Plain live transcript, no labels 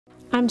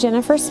I'm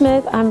Jennifer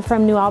Smith. I'm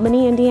from New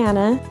Albany,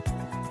 Indiana.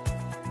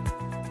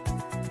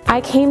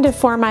 I came to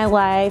For My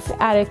Life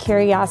out of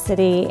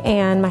curiosity,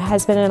 and my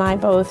husband and I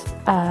both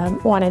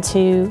wanted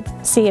to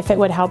see if it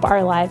would help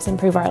our lives,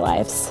 improve our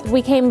lives.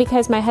 We came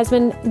because my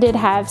husband did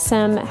have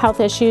some health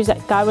issues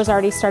that God was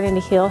already starting to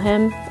heal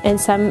him in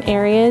some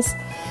areas,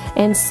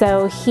 and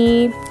so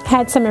he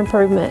had some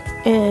improvement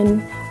in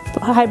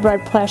high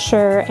blood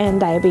pressure and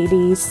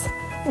diabetes,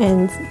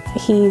 and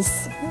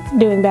he's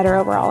doing better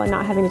overall and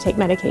not having to take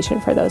medication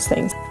for those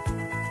things.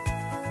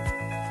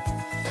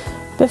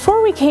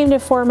 Before we came to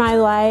For My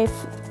Life,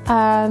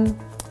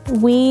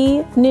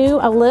 we knew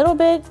a little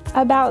bit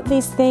about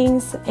these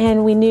things,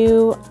 and we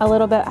knew a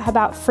little bit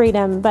about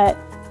freedom, but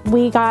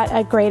we got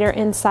a greater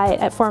insight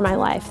at For My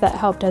Life that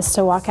helped us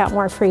to walk out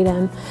more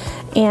freedom.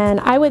 And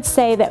I would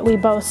say that we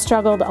both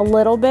struggled a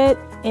little bit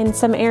in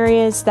some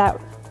areas that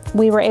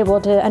we were able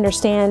to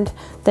understand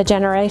the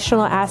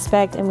generational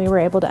aspect, and we were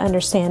able to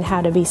understand how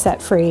to be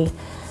set free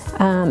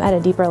at a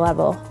deeper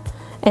level.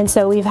 And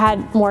so we've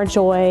had more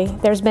joy.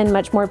 There's been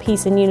much more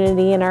peace and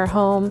unity in our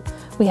home.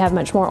 We have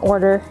much more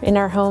order in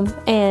our home.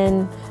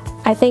 And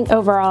I think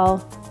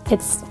overall,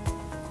 it's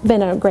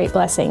been a great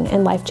blessing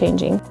and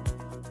life-changing.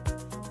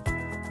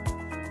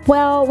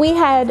 Well, we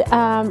had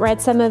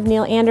read some of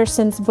Neil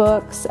Anderson's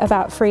books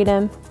about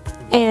freedom.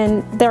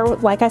 And there,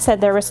 like I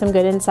said, there was some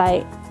good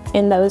insight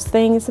in those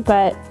things,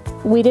 but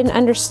we didn't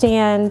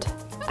understand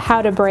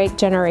how to break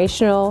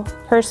generational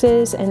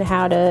curses and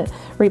how to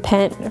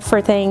repent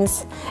for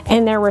things.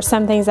 And there were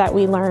some things that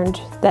we learned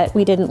that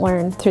we didn't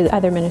learn through the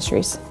other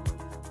ministries.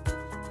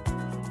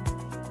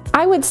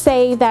 I would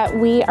say that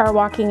we are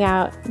walking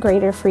out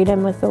greater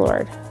freedom with the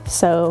Lord.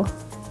 So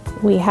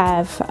we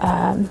have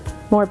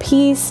more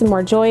peace and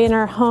more joy in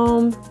our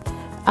home.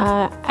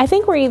 I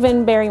think we're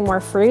even bearing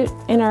more fruit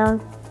in our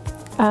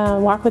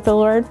walk with the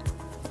Lord.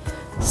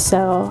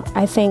 So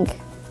I think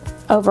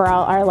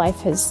overall our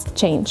life has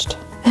changed.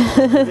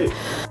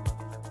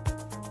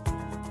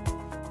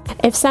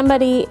 If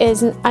somebody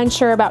is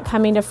unsure about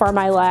coming to For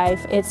My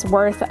Life, it's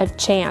worth a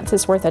chance,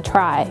 it's worth a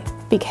try,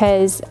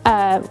 because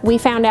we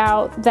found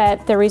out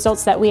that the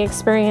results that we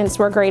experienced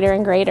were greater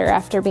and greater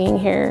after being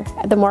here.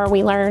 The more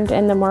we learned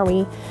and the more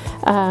we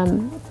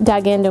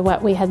dug into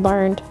what we had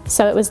learned.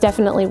 So it was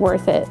definitely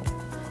worth it,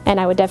 and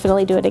I would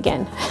definitely do it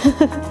again.